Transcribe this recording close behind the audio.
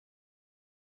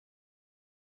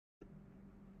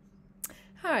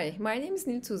Hi, my name is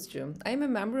Tuzcu. I am a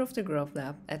member of the Growth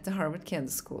Lab at the Harvard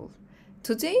Kennedy School.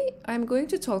 Today, I'm going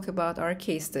to talk about our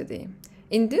case study.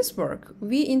 In this work,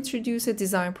 we introduce a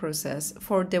design process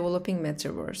for developing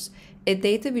Metroverse, a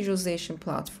data visualization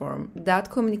platform that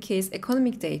communicates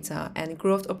economic data and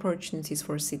growth opportunities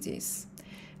for cities.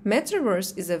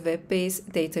 Metroverse is a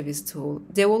web-based data viz tool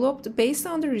developed based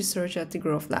on the research at the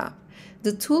Growth Lab.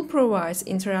 The tool provides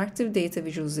interactive data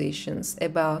visualizations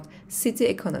about city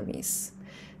economies.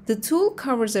 The tool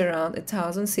covers around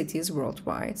 1,000 cities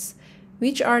worldwide,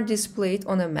 which are displayed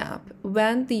on a map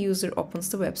when the user opens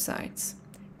the website.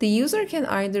 The user can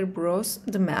either browse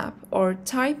the map or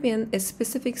type in a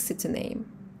specific city name.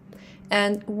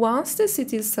 And once the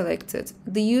city is selected,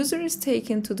 the user is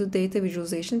taken to the data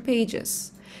visualization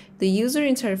pages. The user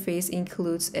interface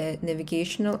includes a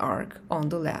navigational arc on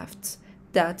the left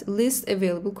that lists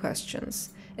available questions,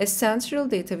 a central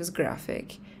data viz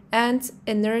graphic, and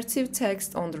a narrative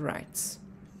text on the right.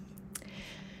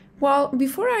 Well,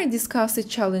 before I discuss the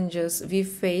challenges we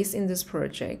face in this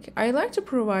project, I'd like to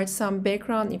provide some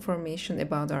background information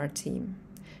about our team.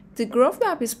 The Growth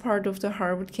Lab is part of the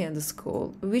Harvard Kennedy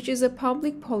School, which is a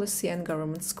public policy and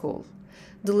government school.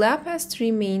 The lab has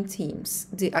three main teams.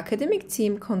 The academic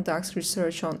team conducts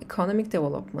research on economic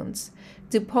development.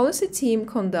 The policy team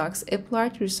conducts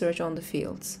applied research on the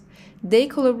field. They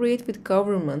collaborate with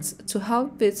governments to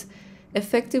help with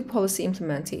effective policy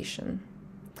implementation.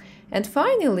 And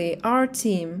finally, our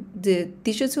team, the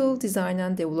digital design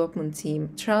and development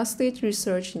team, translates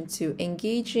research into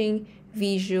engaging,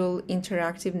 visual,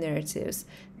 interactive narratives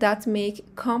that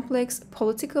make complex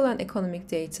political and economic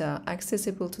data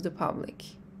accessible to the public.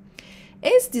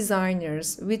 As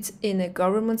designers within a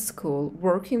government school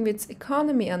working with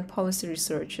economy and policy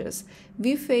researchers,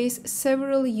 we face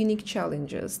several unique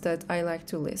challenges that I like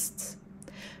to list.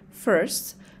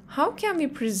 First, how can we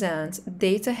present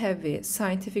data-heavy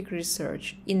scientific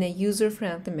research in a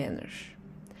user-friendly manner?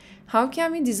 How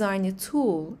can we design a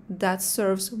tool that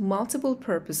serves multiple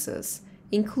purposes,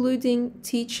 including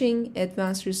teaching,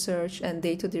 advanced research, and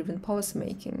data-driven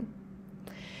policymaking?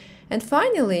 And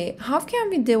finally, how can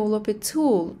we develop a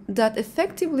tool that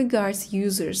effectively guides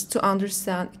users to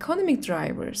understand economic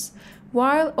drivers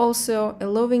while also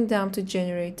allowing them to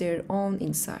generate their own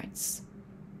insights?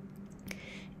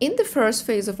 In the first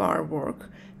phase of our work,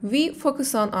 we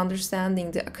focus on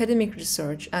understanding the academic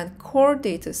research and core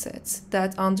datasets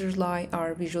that underlie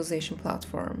our visualization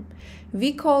platform.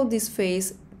 We call this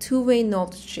phase two-way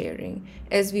knowledge sharing,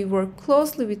 as we work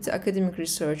closely with the academic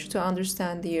research to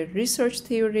understand their research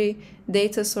theory,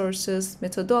 data sources,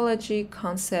 methodology,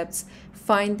 concepts,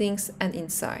 findings, and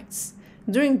insights.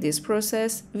 During this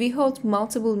process, we hold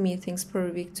multiple meetings per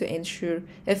week to ensure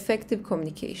effective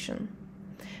communication.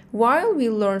 While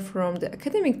we learn from the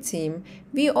academic team,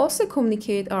 we also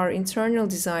communicate our internal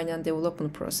design and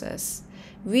development process.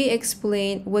 We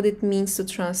explain what it means to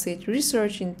translate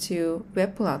research into a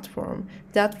web platform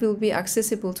that will be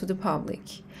accessible to the public.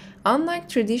 Unlike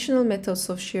traditional methods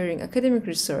of sharing academic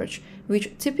research,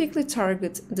 which typically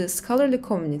target the scholarly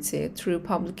community through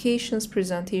publications,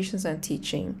 presentations, and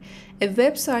teaching, a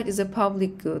website is a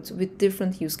public good with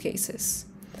different use cases.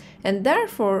 And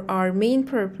therefore, our main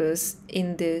purpose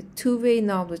in the two-way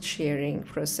knowledge sharing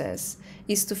process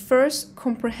is to first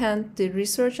comprehend the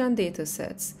research and data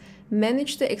sets,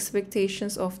 manage the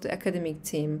expectations of the academic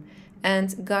team,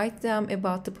 and guide them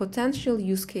about the potential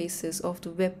use cases of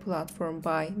the web platform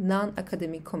by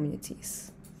non-academic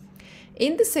communities.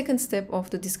 In the second step of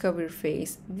the discovery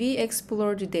phase, we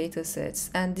explore the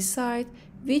datasets and decide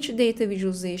which data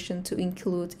visualization to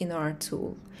include in our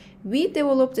tool. We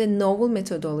developed a novel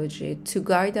methodology to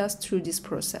guide us through this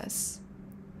process.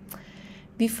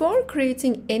 Before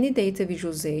creating any data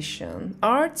visualization,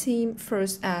 our team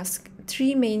first asked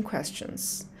three main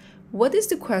questions. What is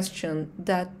the question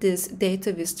that this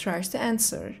data viz tries to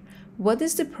answer? What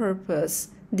is the purpose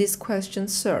this question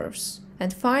serves?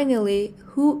 And finally,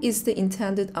 who is the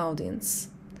intended audience?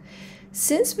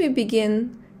 Since we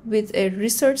begin with a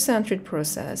research-centered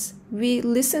process, we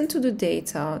listen to the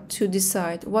data to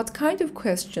decide what kind of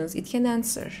questions it can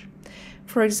answer.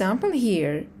 For example,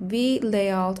 here, we lay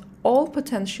out all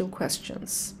potential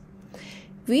questions.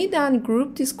 We then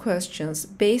group these questions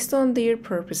based on their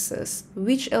purposes,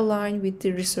 which align with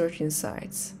the research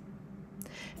insights.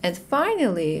 And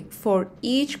finally, for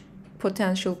each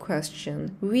potential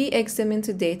question, we examine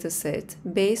the dataset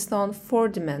based on four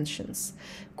dimensions: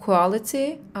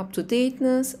 quality,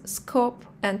 up-to-dateness, scope,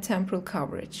 and temporal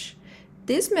coverage.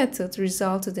 This method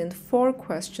resulted in 4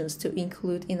 questions to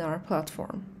include in our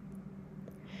platform.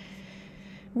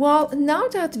 Well, now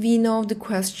that we know the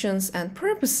questions and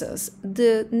purposes,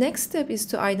 the next step is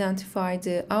to identify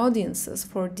the audiences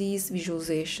for these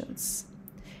visualizations.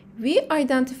 We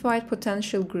identified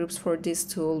potential groups for this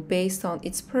tool based on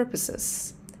its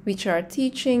purposes, which are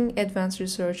teaching, advanced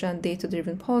research, and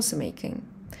data-driven policymaking.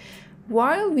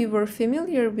 While we were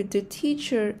familiar with the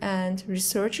teacher and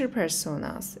researcher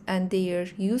personas and their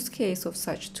use case of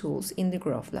such tools in the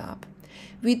Growth Lab,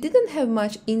 we didn't have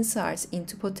much insights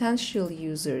into potential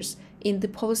users in the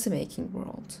policymaking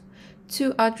world.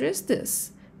 To address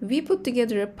this, we put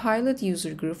together a pilot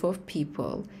user group of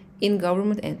people in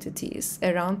government entities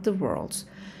around the world,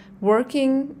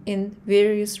 working in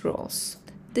various roles.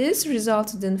 This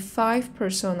resulted in 5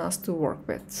 personas to work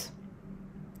with.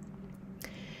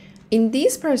 In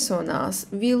these personas,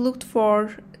 we looked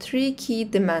for 3 key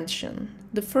dimensions.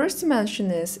 The first dimension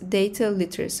is data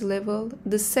literacy level,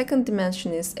 the second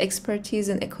dimension is expertise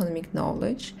and economic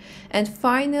knowledge, and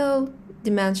final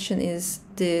dimension is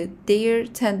their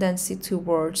tendency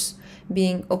towards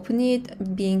being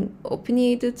opinionated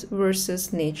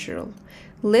versus natural.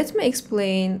 Let me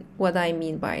explain what I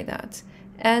mean by that.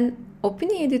 And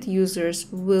opinionated users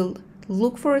will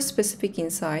look for a specific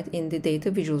insight in the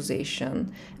data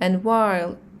visualization, and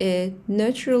while a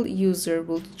neutral user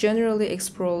will generally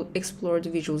explore the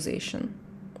visualization.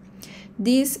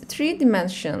 These 3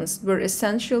 dimensions were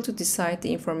essential to decide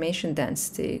the information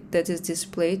density that is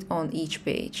displayed on each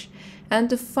page, and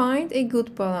to find a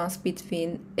good balance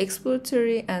between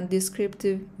exploratory and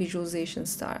descriptive visualization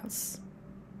styles.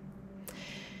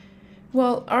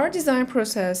 Well, our design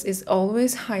process is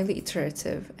always highly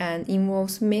iterative and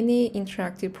involves many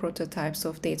interactive prototypes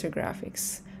of data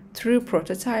graphics. Through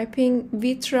prototyping,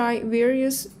 we try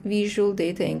various visual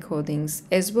data encodings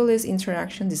as well as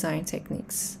interaction design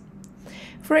techniques.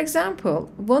 For example,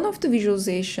 one of the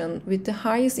visualizations with the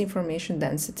highest information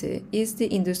density is the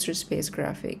industry space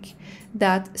graphic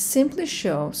that simply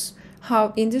shows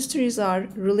how industries are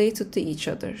related to each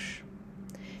other.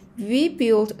 We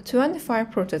built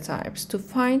 25 prototypes to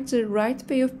find the right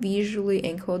way of visually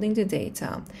encoding the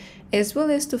data, as well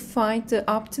as to find the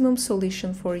optimum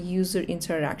solution for user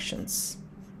interactions.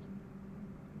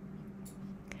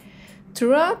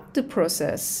 Throughout the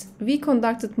process, we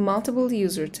conducted multiple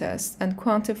user tests and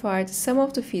quantified some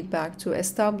of the feedback to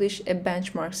establish a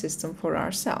benchmark system for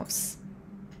ourselves.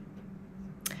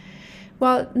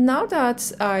 Well, now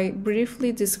that I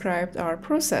briefly described our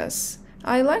process,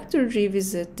 I like to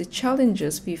revisit the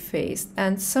challenges we faced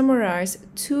and summarize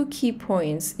 2 key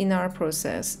points in our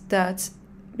process that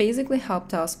basically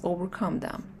helped us overcome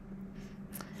them.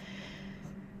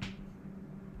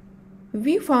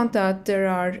 We found that there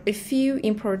are a few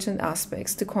important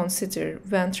aspects to consider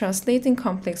when translating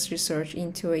complex research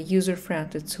into a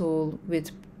user-friendly tool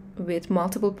with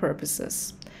multiple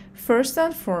purposes. First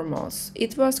and foremost,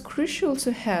 it was crucial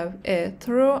to have a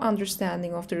thorough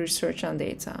understanding of the research and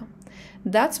data.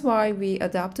 That's why we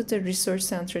adopted a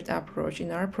research-centered approach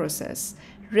in our process,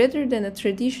 rather than a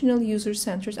traditional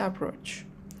user-centered approach.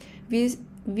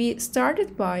 We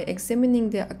started by examining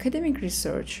the academic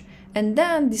research and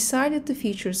then decided the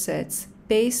feature sets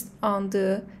based on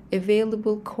the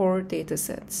available core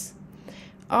datasets.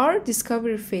 Our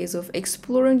discovery phase of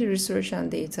exploring the research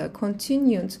and data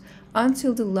continued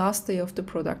until the last day of the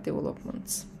product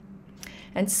development.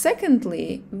 And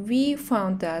secondly, we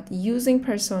found that using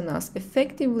personas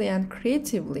effectively and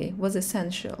creatively was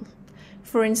essential.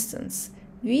 For instance,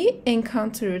 we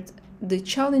encountered the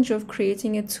challenge of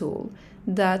creating a tool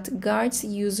that guides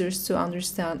users to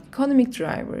understand economic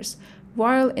drivers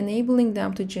while enabling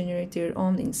them to generate their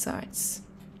own insights.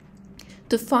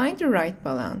 To find the right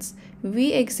balance,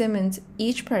 we examined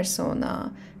each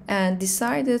persona and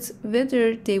decided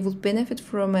whether they would benefit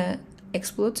from an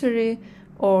exploratory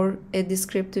or a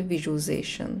descriptive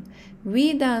visualization.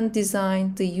 We then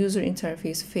designed the user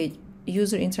interface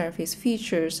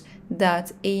features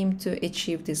that aim to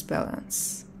achieve this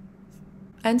balance.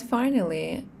 And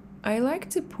finally, I like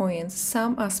to point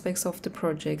some aspects of the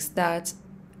projects that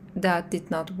did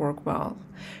not work well.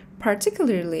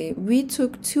 Particularly, we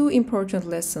took 2 important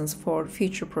lessons for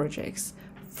future projects.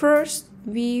 First,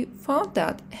 we found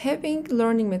that having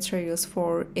learning materials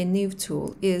for a new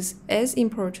tool is as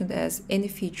important as any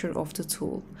feature of the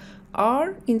tool.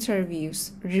 Our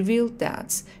interviews revealed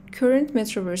that current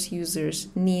Metroverse users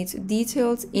need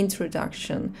detailed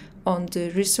introduction on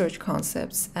the research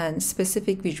concepts and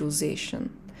specific visualization.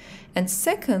 And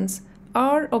second,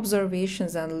 our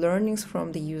observations and learnings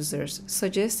from the users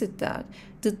suggested that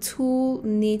the tool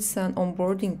needs an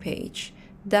onboarding page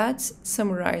that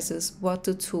summarizes what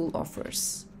the tool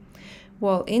offers.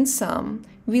 Well, in sum,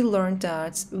 we learned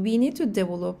that we need to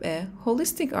develop a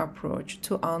holistic approach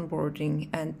to onboarding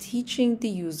and teaching the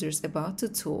users about the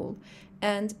tool,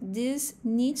 and this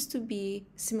needs to be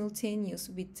simultaneous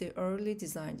with the early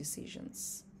design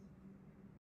decisions.